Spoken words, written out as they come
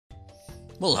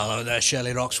Well, hello there,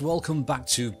 shirlierox. Welcome back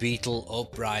to Beetle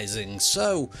Uprising.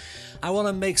 So, I want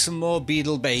to make some more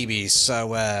beetle babies. So,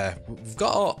 we've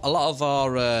got a lot of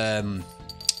our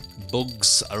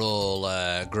bugs are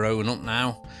all grown up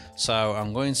now. So,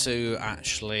 I'm going to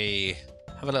actually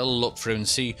have a little look through and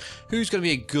see who's going to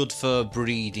be good for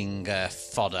breeding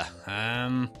fodder.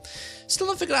 Still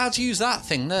not figured out how to use that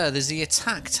thing there. There's the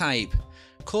attack type.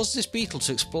 Causes this beetle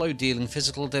to explode, dealing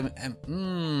physical damage.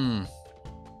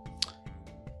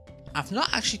 I've not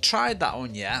actually tried that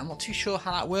one yet. I'm not too sure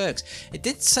how that works. It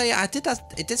did say it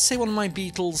did say one of my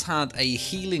beetles had a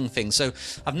healing thing. So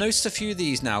I've noticed a few of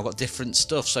these now got different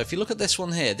stuff. So if you look at this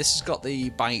one here, this has got the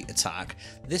bite attack.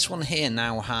 This one here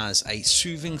now has a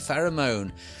soothing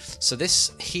pheromone. So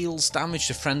this heals damage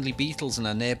to friendly beetles in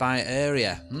a nearby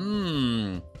area.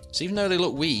 So even though they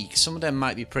look weak, some of them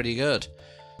might be pretty good.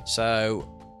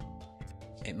 So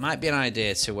it might be an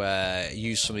idea to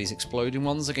use some of these exploding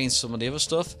ones against some of the other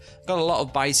stuff. I've got a lot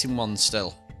of biting ones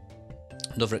still.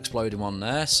 Another exploding one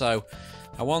there. So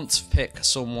I want to pick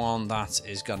someone that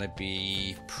is going to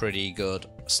be pretty good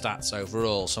stats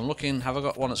overall. So I'm looking, have I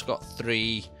got one that's got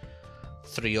three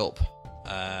up?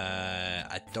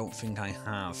 I don't think I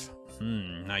have.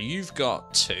 Now you've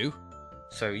got 2.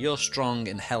 So you're strong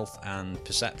in health and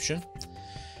perception.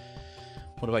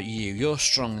 What about you? You're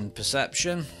strong in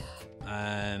perception.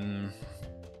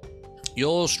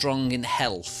 You're strong in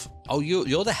health. Oh,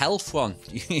 you're the health one.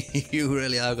 You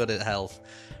really are good at health.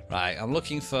 Right, I'm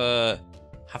looking for...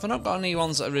 Have I not got any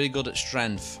ones that are really good at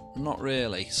strength? Not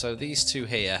really. So these two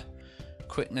here.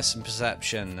 Quickness and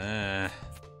perception. A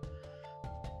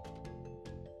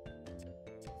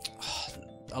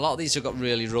lot of these have got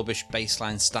really rubbish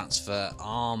baseline stats for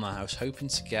armor. I was hoping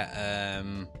to get a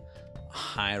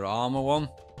higher armor one.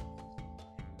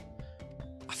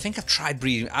 I think I've tried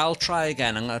breeding. I'll try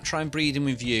again. I'm going to try and breeding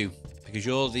with you because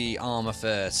you're the armor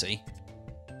 30.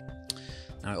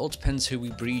 Now it all depends who we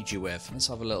breed you with. Let's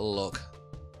have a little look.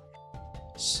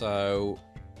 So,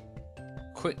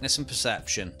 quickness and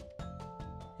perception.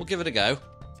 We'll give it a go.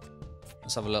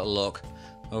 Let's have a little look.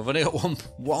 We've only got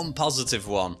one positive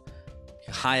one.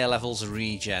 Higher levels of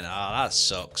regen. Ah, that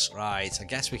sucks. Right, I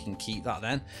guess we can keep that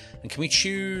then. And can we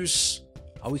choose...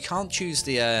 Oh, we can't choose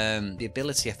the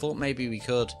ability. I thought maybe we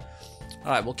could.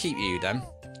 All right, we'll keep you then.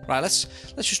 Right, let's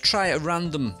just try a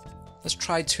random. Let's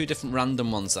try 2 different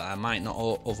random ones that I might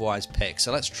not otherwise pick.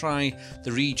 So let's try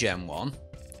the regen one,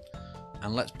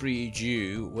 and let's breed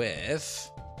you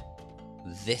with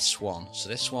this one. So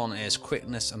this one is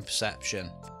quickness and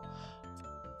perception.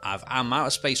 I'm out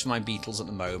of space for my beetles at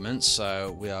the moment,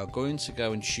 so we are going to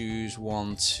go and choose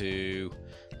one to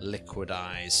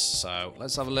liquidize. So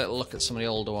let's have a little look at some of the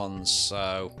older ones.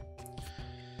 So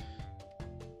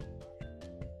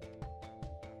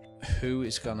who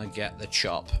is gonna get the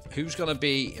chop? Who's gonna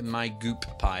be in my goop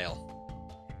pile?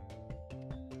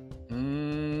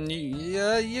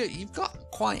 Yeah, you've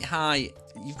got quite high.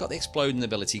 You've got the exploding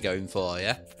ability going for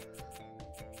you.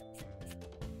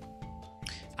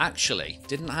 Actually,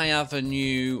 didn't I have a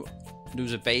new... There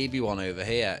was a baby one over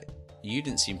here. You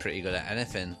didn't seem pretty good at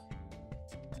anything.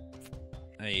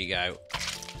 There you go.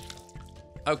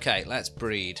 Okay, let's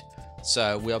breed.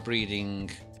 So we are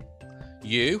breeding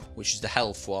you, which is the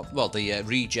health one. Well, the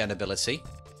regen ability,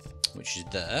 which is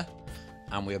there.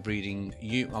 And we are breeding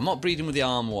you. I'm not breeding with the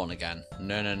armor one again.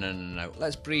 No.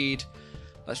 Let's breed.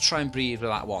 Let's try and breed with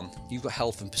that one. You've got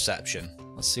health and perception.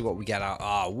 Let's see what we get out.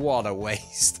 Ah, what a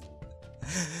waste.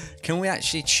 Can we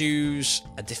actually choose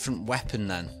a different weapon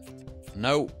then?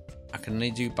 No, I can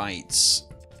only do bites.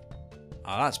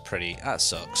 Oh, that's pretty. That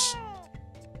sucks.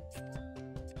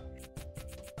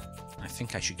 I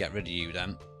think I should get rid of you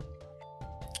then.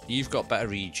 You've got better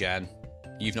regen.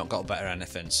 You've not got better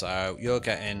anything, so you're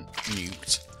getting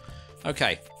nuked.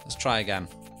 Okay, let's try again.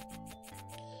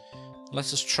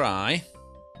 Let's just try.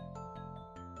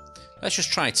 Let's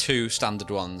just try 2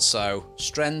 standard ones. So,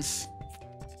 strength.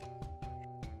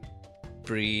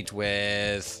 Breed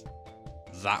with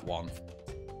that one.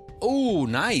 Oh,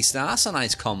 nice. Now that's a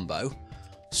nice combo.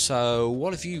 So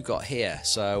what have you got here?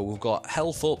 So we've got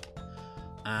health up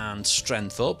and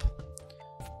strength up.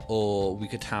 Or we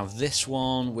could have this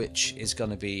one, which is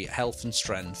going to be health and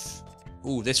strength.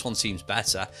 Oh, this one seems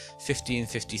better. 50 and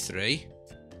 53.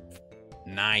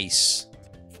 Nice.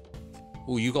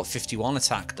 Oh, you got 51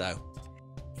 attack though.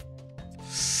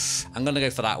 I'm going to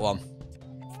go for that one.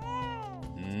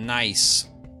 Nice.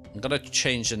 I'm going to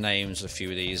change the names of a few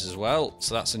of these as well.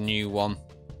 So that's a new one.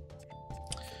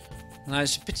 Now,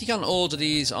 it's a pity you can't order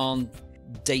these on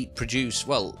date produce.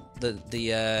 Well,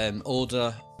 the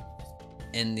order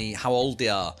in the how old they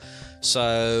are.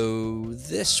 So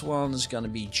this one's going to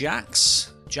be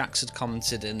Jax. Jax had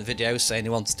commented in the video saying he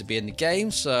wanted to be in the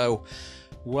game, so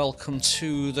welcome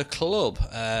to the club.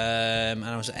 And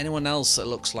is there anyone else that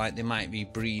looks like they might be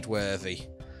breed worthy?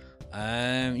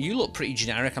 You look pretty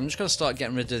generic. I'm just going to start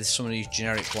getting rid of some of these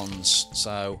generic ones.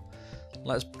 So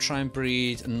let's try and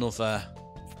breed another.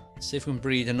 See if we can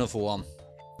breed another one.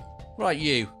 Right,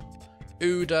 you,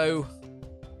 Udo.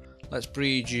 Let's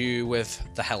breed you with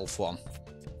the health one.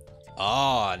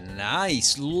 Oh,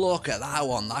 nice. Look at that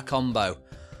one, that combo.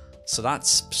 So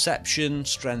that's perception,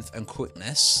 strength, and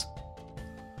quickness.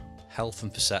 Health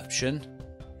and perception.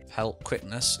 Health,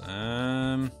 quickness.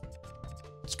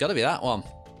 It's got to be that one.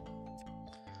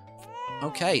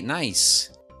 Okay,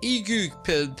 nice.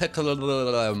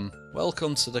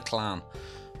 Welcome to the clan.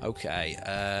 Okay,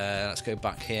 let's go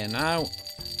back here now.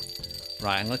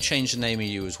 Right, I'm going to change the name of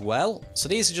you as well. So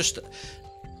these are just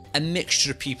a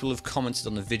mixture of people who've commented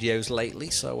on the videos lately.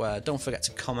 So don't forget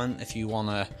to comment if you want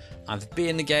to either be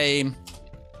in the game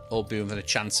or be within a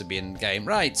chance of being in the game.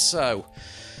 Right, so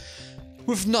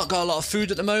we've not got a lot of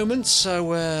food at the moment. So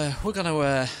we're going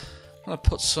to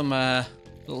put some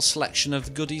little selection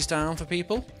of goodies down for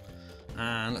people.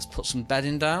 And let's put some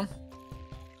bedding down.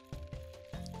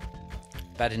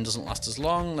 Bedding doesn't last as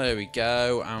long. There we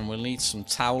go. And we'll need some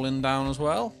toweling down as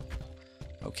well.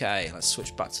 Okay, let's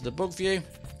switch back to the bug view.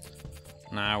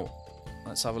 Now,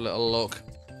 let's have a little look.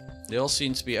 They all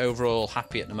seem to be overall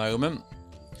happy at the moment.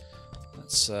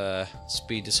 Let's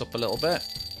speed this up a little bit.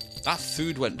 That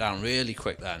food went down really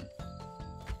quick then.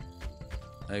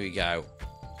 There we go.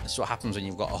 That's what happens when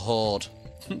you've got a horde.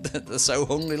 They're so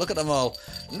hungry. Look at them all.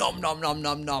 Nom, nom, nom,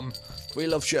 nom, nom. We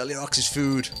love shirlierox's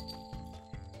food.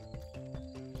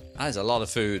 That is a lot of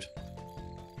food.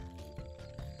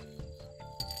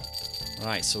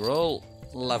 Right, so we're all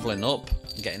leveling up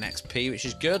and getting XP, which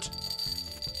is good.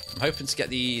 I'm hoping to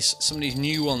get some of these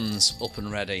new ones up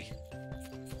and ready.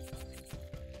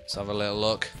 Let's have a little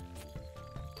look.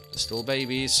 They're still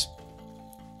babies.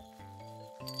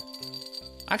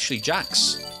 Actually,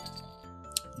 Jax.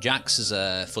 Jax is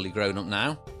fully grown up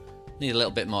now. Need a little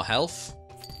bit more health.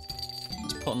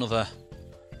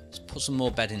 Let's put some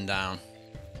more bedding down.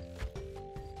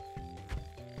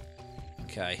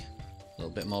 Okay, a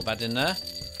little bit more bedding there.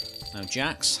 Now,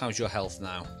 Jax, how's your health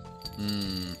now?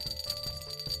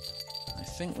 I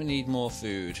think we need more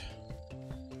food.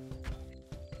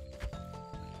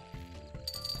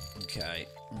 Okay,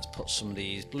 let's put some of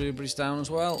these blueberries down as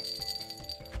well.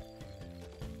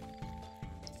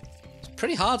 It's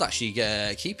pretty hard actually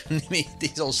keeping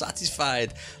these all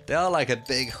satisfied. They are like a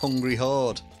big hungry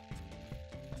horde.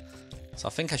 So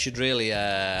I think I should really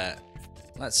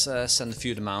let's send a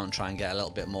few of them out and try and get a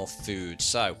little bit more food.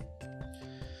 So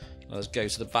let's go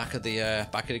to the back of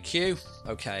the queue.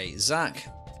 Okay, Zach,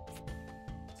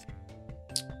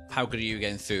 how good are you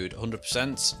getting food?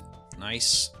 100%.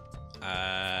 Nice.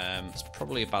 It's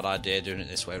probably a bad idea doing it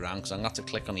this way around because I'm going to have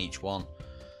to click on each one.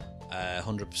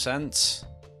 100%.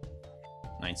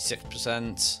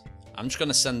 96%. I'm just going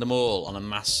to send them all on a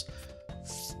mass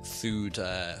food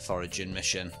foraging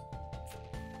mission.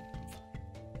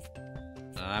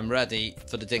 I'm ready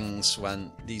for the dings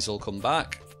when these all come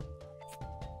back.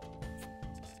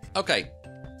 Okay,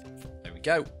 there we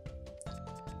go.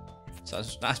 So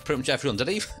that's pretty much everyone. Did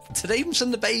they even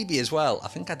send the baby as well? I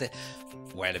think I did.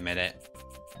 Wait a minute.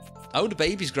 Oh, the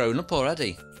baby's grown up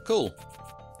already. Cool.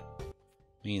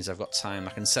 Means I've got time.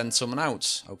 I can send someone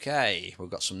out. Okay, we've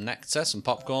got some nectar, some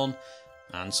popcorn,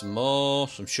 and some more,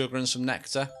 some sugar and some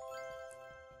nectar.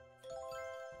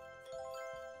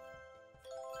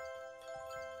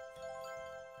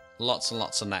 Lots and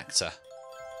lots of nectar.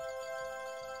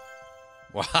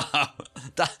 Wow,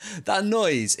 that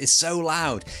noise is so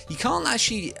loud. You can't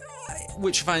actually,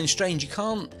 which I find strange, you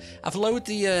can't. I've lowered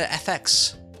the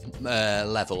FX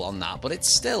level on that, but it's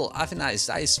still. I think that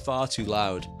is far too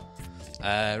loud.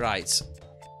 Right,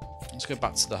 let's go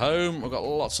back to the home. We've got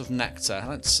lots of nectar.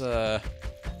 Let's put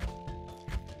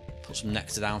some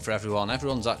nectar down for everyone.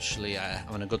 Everyone's actually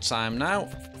having a good time now.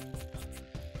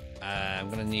 I'm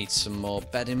going to need some more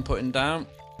bedding putting down.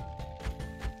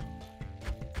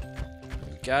 There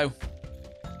we go.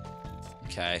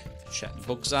 Okay, check the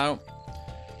bugs out.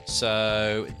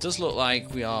 So it does look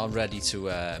like we are ready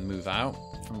to move out.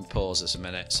 Let me pause this a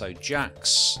minute. So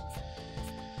Jax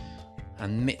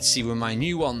and Mitzi were my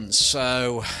new ones.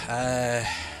 So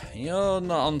you're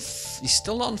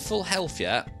still not on full health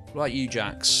yet, right? You,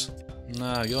 Jax?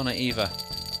 No, you're not either.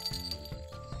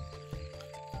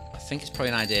 I think it's probably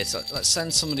an idea to let's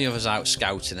send some of the others out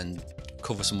scouting and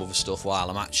cover some other stuff while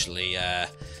I'm actually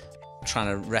trying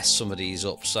to rest some of these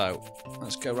up. So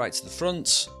let's go right to the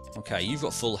front. Okay, you've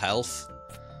got full health.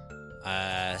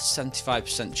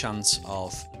 75% chance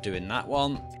of doing that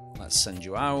one. Let's send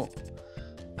you out.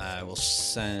 We'll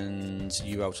send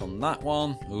you out on that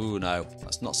one. Ooh, no.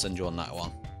 Let's not send you on that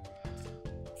one.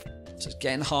 So it's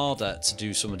getting harder to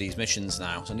do some of these missions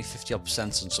now. It's only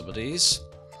 50% on some of these.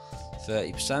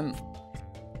 30%.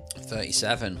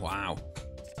 37. Wow.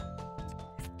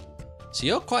 So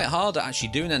you're quite hard at actually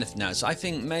doing anything now. So I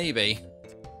think maybe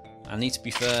I need to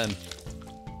be firm.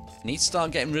 I need to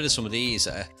start getting rid of some of these.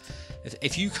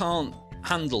 If you can't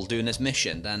handle doing this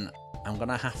mission, then I'm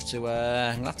gonna have to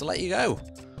let you go.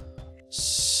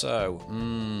 So,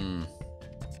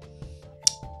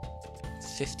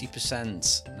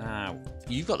 50% now.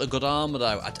 You've got a good armor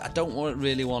though. I don't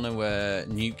really want to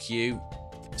nuke you.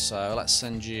 So let's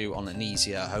send you on an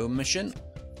easier home mission.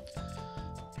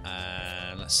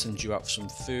 Let's send you out for some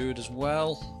food as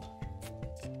well.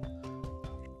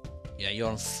 Yeah, you're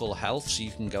on full health, so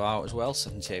you can go out as well.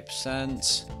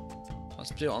 78%. Let's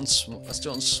do it on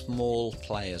small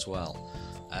play as well.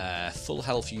 Full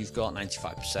health you've got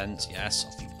 95%. Yes,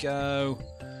 off you go.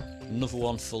 Another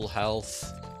one full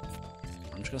health.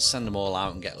 I'm just gonna send them all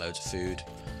out and get loads of food.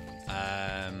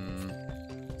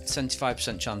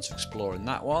 75% chance of exploring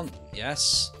that one.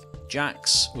 Yes.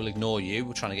 Jax will ignore you.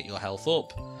 We're trying to get your health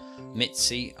up.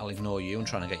 Mitzi, I'll ignore you. I'm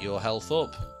trying to get your health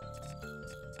up.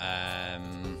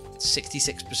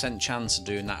 66% chance of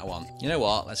doing that one. You know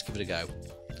what? Let's give it a go.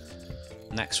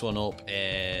 Next one up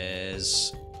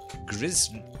is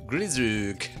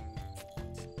Grizrug.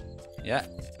 Yeah,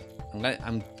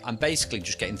 I'm basically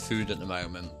just getting food at the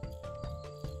moment.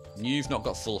 You've not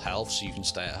got full health, so you can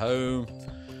stay at home.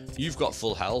 You've got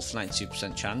full health,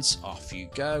 92% chance. Off you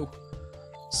go.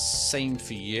 Same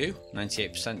for you,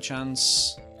 98%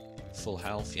 chance. Full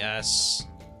health, yes.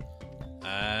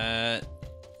 I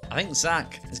think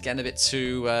Zach is getting a bit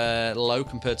too low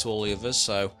compared to all the others,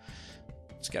 so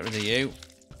let's get rid of you.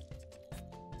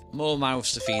 More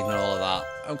mouths to feed and all of that.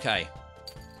 Okay.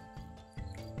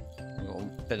 We've got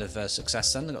a bit of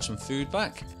success then. We've got some food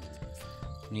back.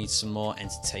 Need some more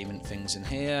entertainment things in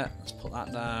here. Let's put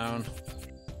that down.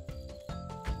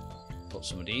 Put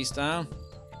some of these down.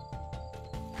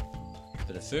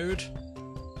 Bit of food.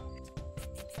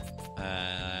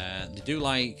 They do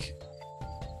like.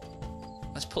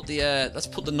 Let's put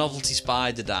the novelty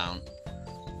spider down.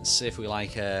 Let's see if we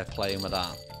like playing with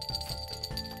that.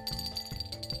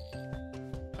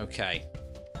 Okay.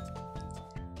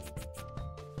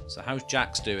 So how's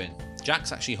Jax doing?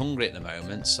 Jack's actually hungry at the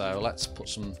moment, so let's put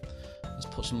some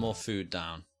more food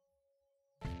down.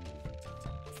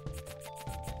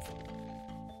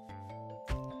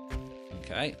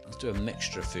 Okay, let's do a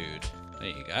mixture of food. There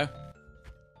you go.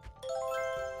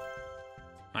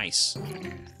 Nice.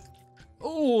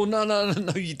 Oh, no,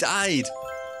 you died.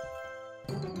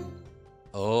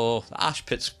 Oh, the ash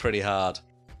pit's pretty hard.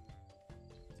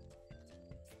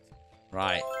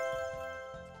 Right.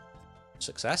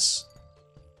 Success.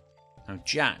 Now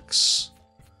Jax.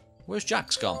 Where's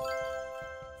Jax gone?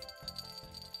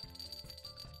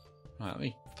 Right, let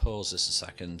me pause this a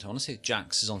second. I want to see if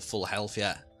Jax is on full health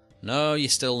yet. No, you're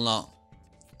still not.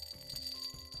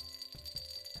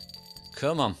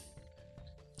 Come on.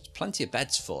 There's plenty of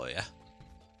beds for you.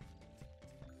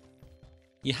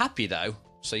 You're happy though,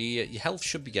 so your health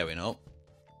should be going up.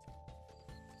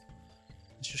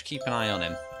 Let's just keep an eye on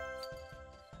him.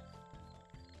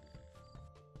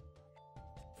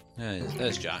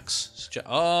 There's Jax.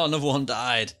 Oh, another one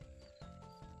died.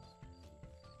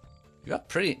 You got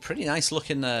pretty nice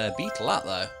looking beetle that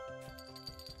though.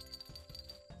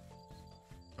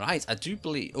 Right, I do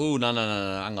believe. Oh no,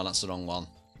 hang on, that's the wrong one.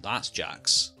 That's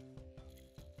Jax.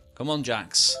 Come on,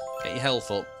 Jax, get your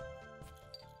health up.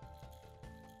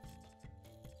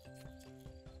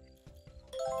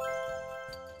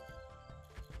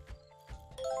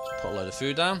 Just put a load of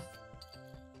food down.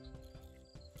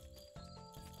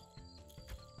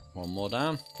 One more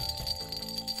down.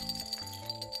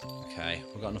 Okay,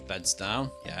 we've got enough beds down.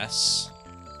 Yes.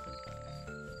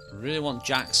 I really want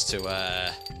Jax to,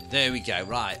 there we go,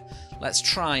 right. Let's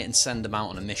try and send them out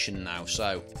on a mission now.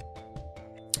 So,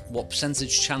 what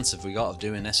percentage chance have we got of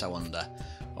doing this, I wonder?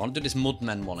 I want to do this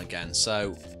Mudmen one again.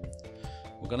 So,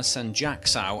 we're going to send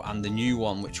Jax out and the new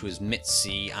one, which was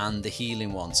Mitzi, and the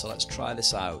healing one. So, let's try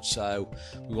this out. So,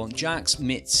 we want Jax,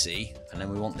 Mitzi, and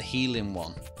then we want the healing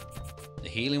one. The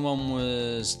healing one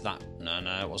was that. No,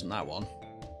 it wasn't that one.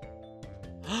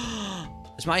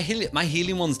 It's my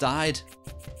healing one's died.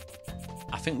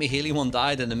 I think my healing one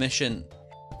died in the mission.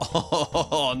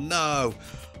 Oh no!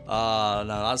 Oh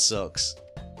no, that sucks.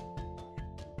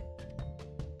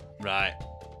 Right,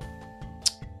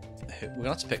 we're gonna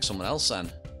have to pick someone else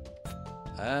then.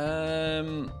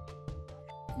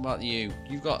 What about you?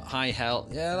 You've got high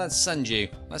health. Yeah, let's send you.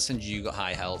 Let's send you. You got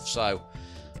high health. So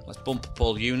let's bump up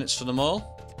all units for them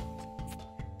all.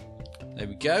 There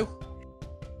we go.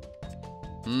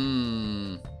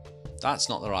 That's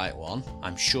not the right one.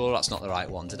 I'm sure that's not the right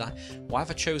one. Did I? Why have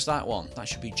I chose that one? That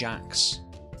should be Jax.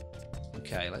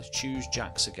 Okay, let's choose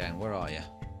Jax again. Where are you?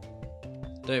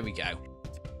 There we go.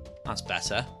 That's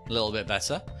better. A little bit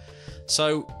better.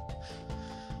 So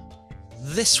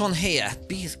this one here,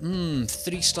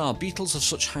 3-star. Beetles of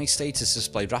such high status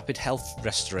display rapid health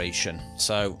restoration.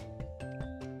 So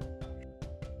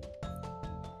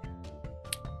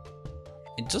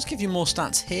it does give you more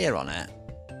stats here on it,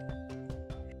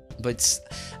 but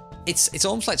it's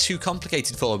almost like too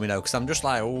complicated for me now, because I'm just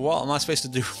like, what am I supposed to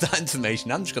do with that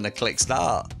information? I'm just going to click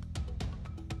start.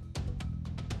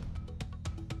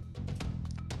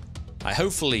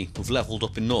 Hopefully we've leveled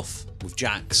up enough with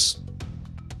Jax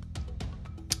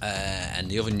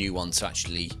and the other new one to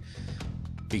actually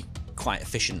be quite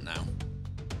efficient now.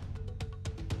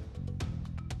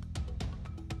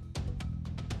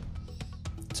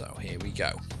 So here we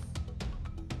go.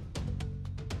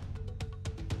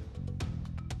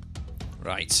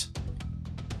 Right.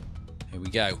 Here we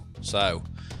go. So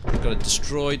we've got to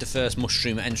destroy the first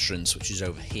mushroom entrance, which is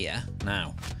over here.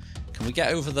 Now, can we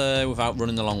get over there without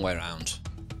running the long way around?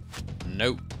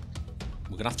 Nope.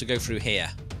 We're going to have to go through here.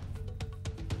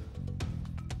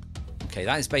 Okay,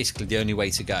 that is basically the only way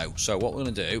to go. So what we're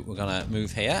going to do, we're going to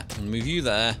move here and move you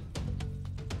there.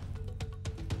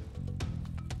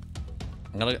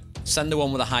 I'm going to send the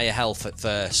one with a higher health at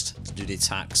first to do the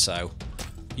attack. So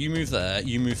you move there,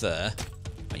 you move there,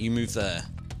 you move there.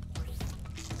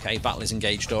 Okay, battle is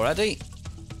engaged already.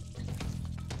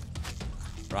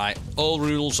 Right, all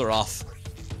rules are off.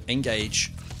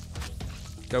 Engage.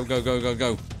 Go, go, go, go,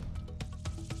 go.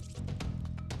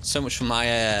 So much for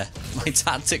my my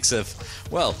tactics of,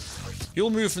 well, you'll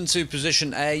move into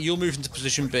position A, you'll move into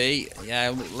position B.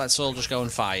 Yeah, let's all just go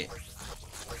and fight.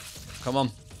 Come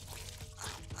on.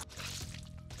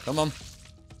 Come on.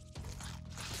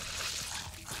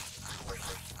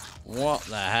 What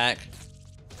the heck?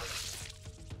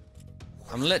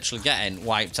 I'm literally getting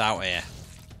wiped out here.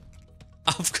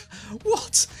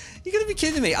 What? You're going to be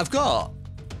kidding me.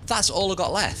 That's all I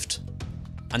got left.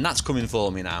 And that's coming for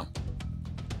me now.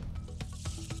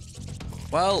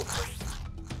 Well,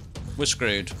 we're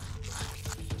screwed.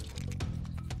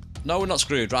 No, we're not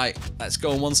screwed. Right, let's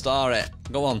go and 1-star it.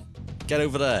 Go on, get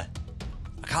over there.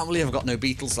 I can't believe I've got no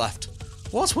beetles left.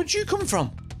 What? Where'd you come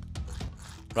from?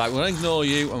 Right, we're going to ignore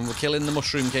you and we're killing the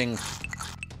Mushroom King.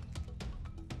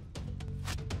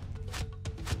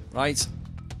 Right.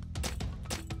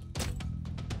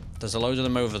 There's a load of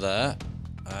them over there.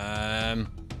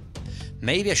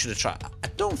 Maybe I should have tried. I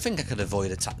don't think I could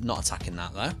avoid not attacking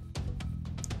that though.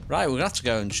 Right, we're gonna have to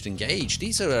go and just engage.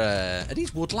 These are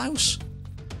these woodlouse?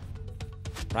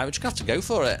 Right, we're just gonna have to go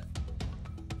for it.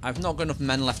 I've not got enough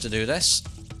men left to do this.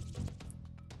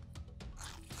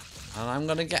 And I'm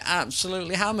gonna get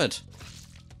absolutely hammered.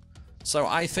 So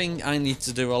I think I need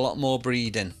to do a lot more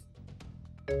breeding.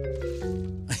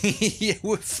 Yeah,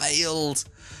 we failed.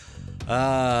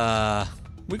 I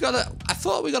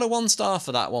thought we got a 1-star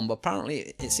for that one, but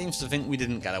apparently it seems to think we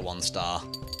didn't get a 1-star.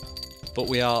 But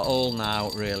we are all now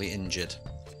really injured.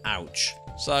 Ouch.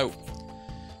 So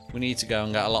we need to go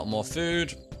and get a lot more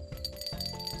food.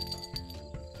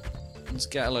 Let's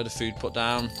get a load of food put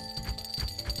down.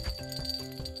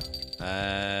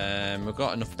 We've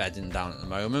got enough bedding down at the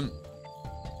moment.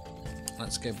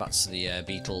 Let's go back to the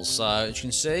beetles. So as you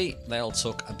can see, they all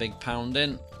took a big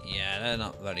pounding. Yeah, they're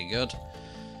not very good.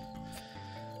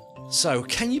 So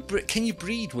can you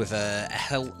breed with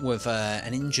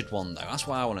an injured one though? That's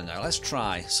what I want to know. Let's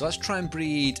try. So let's try and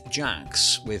breed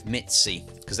Jax with Mitzi,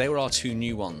 because they were our 2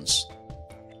 new ones.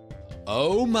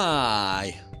 Oh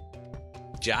my!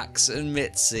 Jax and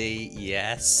Mitzi,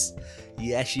 yes,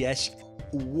 yes, yes.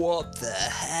 What the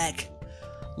heck?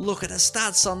 Look at the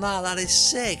stats on that. That is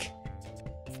sick.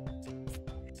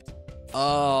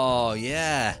 Oh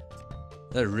yeah,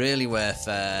 they're really worth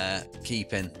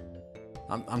keeping.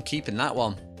 I'm keeping that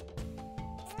one.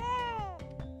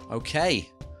 Okay,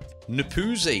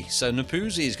 Napuzi. So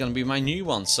Napuzi is going to be my new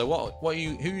one. So who are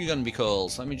you going to be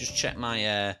called? Let me just check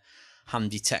my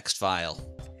handy text file.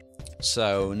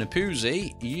 So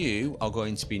Napuzi, you are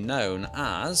going to be known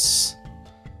as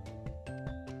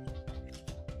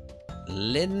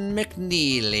Lynn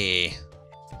McNeely.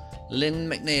 Lynn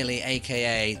McNeely,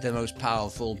 aka the most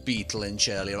powerful beetle in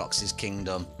Shirlierox's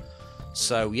kingdom.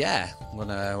 So yeah, I'm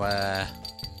gonna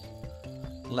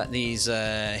let these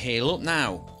heal up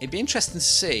now. It'd be interesting to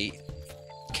see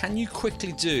can you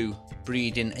quickly do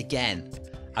breeding again?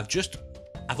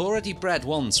 I've already bred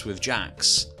once with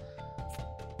Jacks.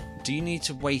 Do you need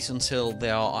to wait until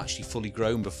they are actually fully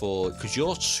grown before? Because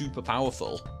you're super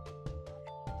powerful.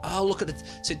 Oh, look at it.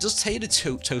 So it does tell you the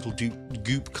total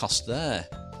goop cost there.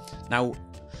 Now,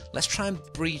 let's try and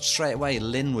breed straight away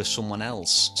Lynn with someone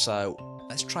else. So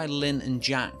let's try Lynn and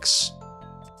Jacks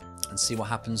and see what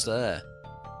happens there.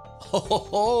 Ho ho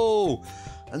ho!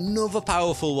 Another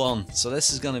powerful one. So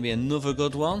this is going to be another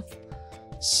good one.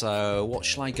 So what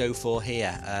shall I go for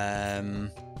here?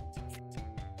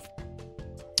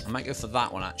 I might go for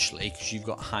that one actually, because you've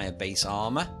got higher base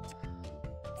armor.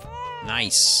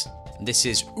 Nice. And this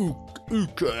is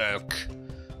Ukirk.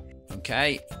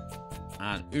 Okay.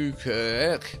 And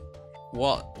Ukirk.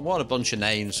 What a bunch of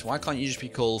names. Why can't you just be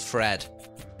called Fred?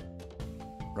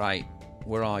 Right.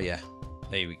 Where are you?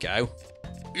 There we go.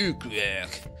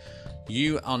 Ukirk.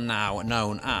 You are now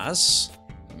known as...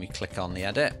 Let me click on the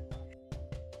edit.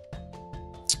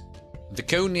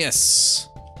 Viconius.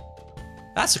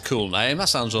 That's a cool name. That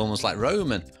sounds almost like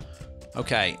Roman.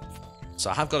 Okay. So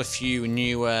I have got a few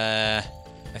new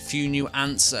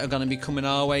ants that are going to be coming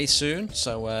our way soon.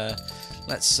 So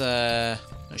let's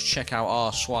check out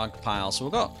our swag pile. So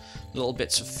we've got little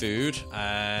bits of food.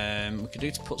 We could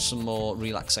do to put some more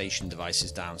relaxation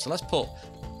devices down. So let's put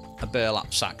a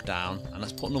burlap sack down, and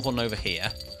let's put another one over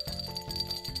here.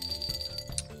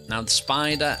 Now the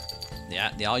spider,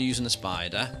 yeah, they are using the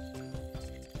spider.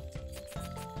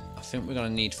 I think we're going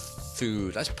to need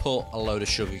food. Let's put a load of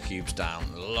sugar cubes down.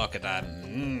 Look at that.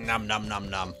 Nom nom nom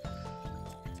nom.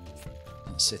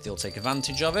 Let's see if they'll take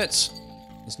advantage of it.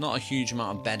 There's not a huge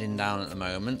amount of bedding down at the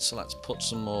moment, so let's put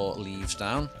some more leaves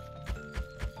down.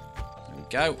 There we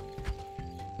go.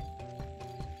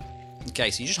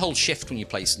 Okay, so you just hold shift when you're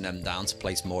placing them down to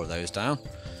place more of those down.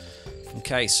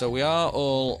 Okay, so we are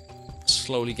all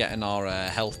slowly getting our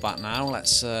health back now.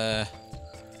 Let's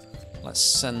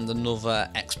send another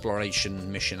exploration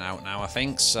mission out now, I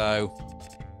think. So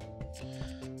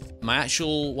my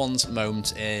actual ones at the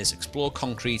moment is explore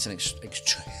concrete and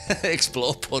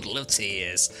explore puddle of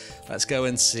tears. Let's go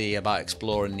and see about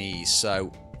exploring these.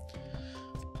 So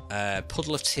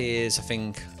puddle of tears, I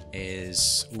think,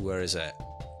 is... Ooh, where is it?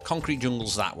 Concrete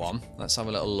jungle's that one. Let's have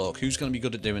a little look. Who's going to be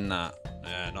good at doing that?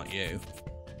 Not you.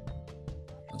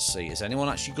 Let's see. Is anyone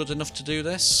actually good enough to do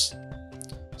this?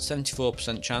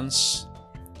 74% chance.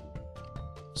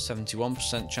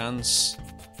 71% chance.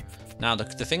 Now, the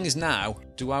thing is now,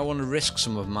 do I want to risk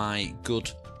some of my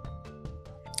good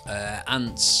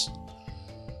ants?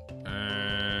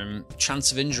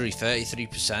 Chance of injury,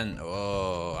 33%.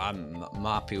 Oh, I'm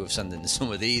happy with sending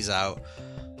some of these out.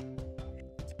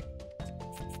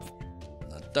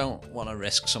 Don't want to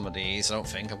risk some of these. I don't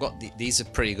think I've got these are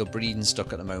pretty good breeding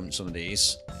stock at the moment. Some of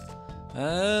these.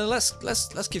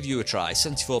 Let's give you a try.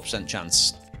 74%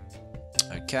 chance.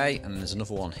 Okay, and there's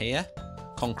another one here.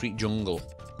 Concrete jungle.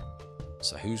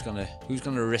 So who's gonna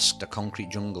risk the concrete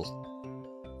jungle?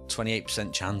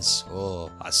 28% chance.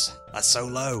 Oh, that's so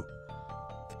low.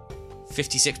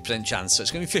 56% chance. So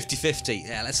it's gonna be 50-50.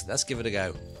 Yeah, let's give it a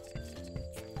go.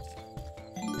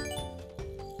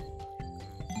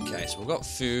 Okay, so we've got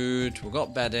food, we've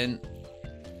got bedding.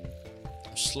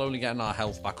 We're slowly getting our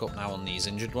health back up now on these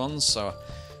injured ones. So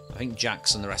I think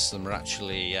Jax and the rest of them are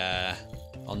actually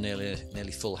on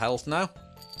nearly full health now.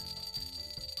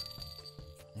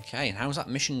 Okay, and how's that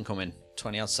mission coming?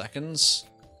 20 odd seconds.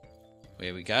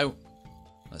 Here we go.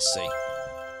 Let's see.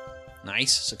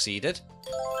 Nice, succeeded.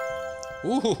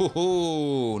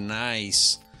 Ooh,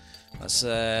 nice. Let's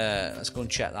go and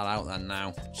check that out then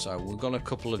now. So we've got a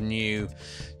couple of new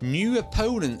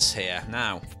opponents here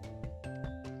now.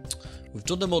 We've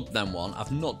done the mudmen one.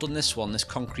 I've not done this one. This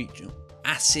concrete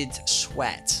acid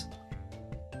sweat.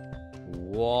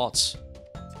 What?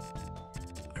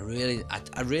 I really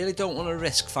don't want to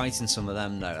risk fighting some of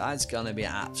them though. That's gonna be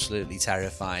absolutely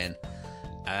terrifying.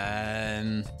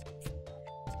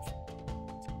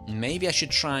 Maybe I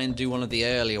should try and do one of the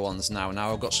earlier ones now.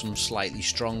 Now I've got some slightly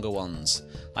stronger ones.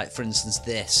 Like, for instance,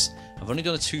 this. I've only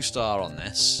done a 2-star on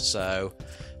this, so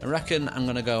I reckon I'm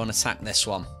going to go and attack this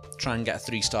one. Try and get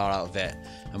a 3-star out of it.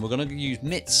 And we're going to use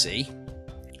Mitzi.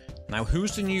 Now,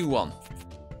 who's the new one?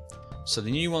 So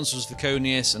the new ones was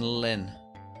Viconius and Lynn.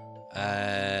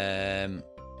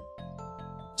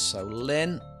 So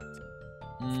Lynn.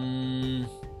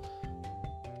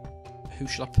 Who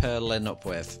should I pair Lynn up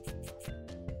with?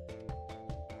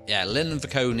 Yeah, Lynn and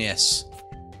Viconius.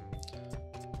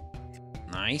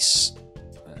 Nice.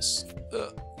 There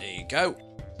you go.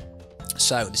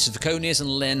 So, this is Viconius and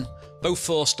Lynn. Both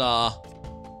 4-star.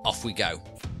 Off we go.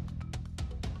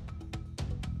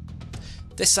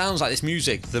 This sounds like this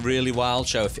music, The Really Wild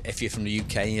Show, if you're from the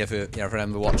UK, you ever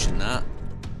remember watching that.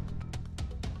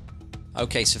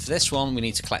 Okay, so for this one, we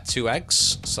need to collect 2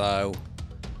 eggs. So,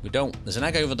 there's an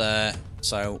egg over there.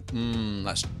 So,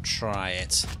 let's try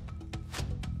it.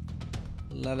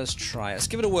 Let us try it. Let's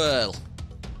give it a whirl.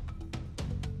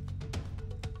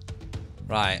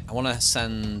 Right, I want to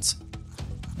send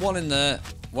 1 in there.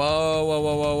 Whoa, whoa,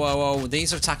 whoa, whoa, whoa, whoa.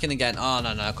 These are attacking again. Oh,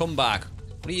 no, no, come back.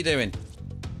 What are you doing?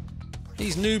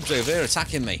 These noobs over here are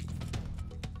attacking me.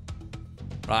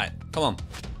 Right, come on.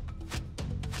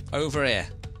 Over here.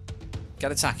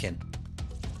 Get attacking.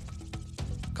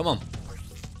 Come on.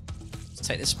 Let's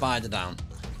take this spider down.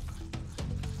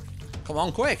 Come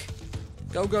on, quick.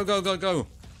 Go, go, go, go, go.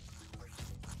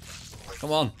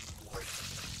 Come on.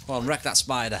 Come on, wreck that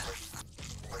spider.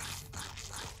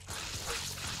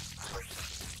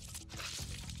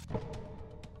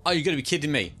 Oh, you're going to be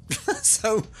kidding me.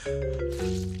 So,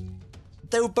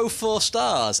 they were both 4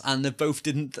 stars and they both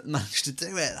didn't manage to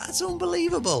do it. That's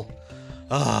unbelievable.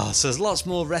 Ah, so there's lots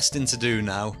more resting to do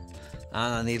now.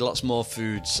 And I need lots more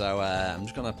food. So, I'm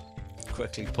just going to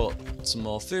quickly put some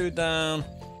more food down.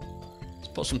 Let's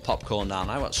put some popcorn down.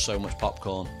 I've got so much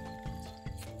popcorn.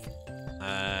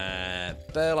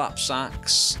 Burlap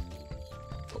sacks.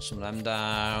 Put some of them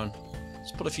down.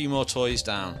 Let's put a few more toys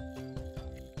down.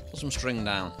 Put some string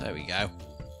down. There we go.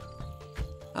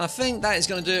 And I think that is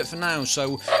going to do it for now.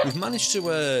 So we've managed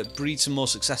to breed some more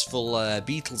successful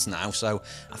beetles now. So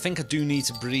I think I do need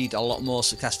to breed a lot more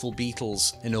successful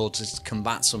beetles in order to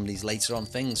combat some of these later on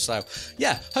things. So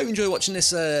yeah, hope you enjoy watching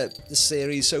this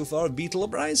series so far of Beetle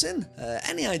Uprising.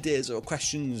 Any ideas or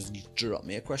questions, drop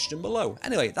me a question below.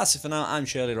 Anyway, that's it for now. I'm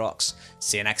shirlierox.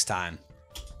 See you next time.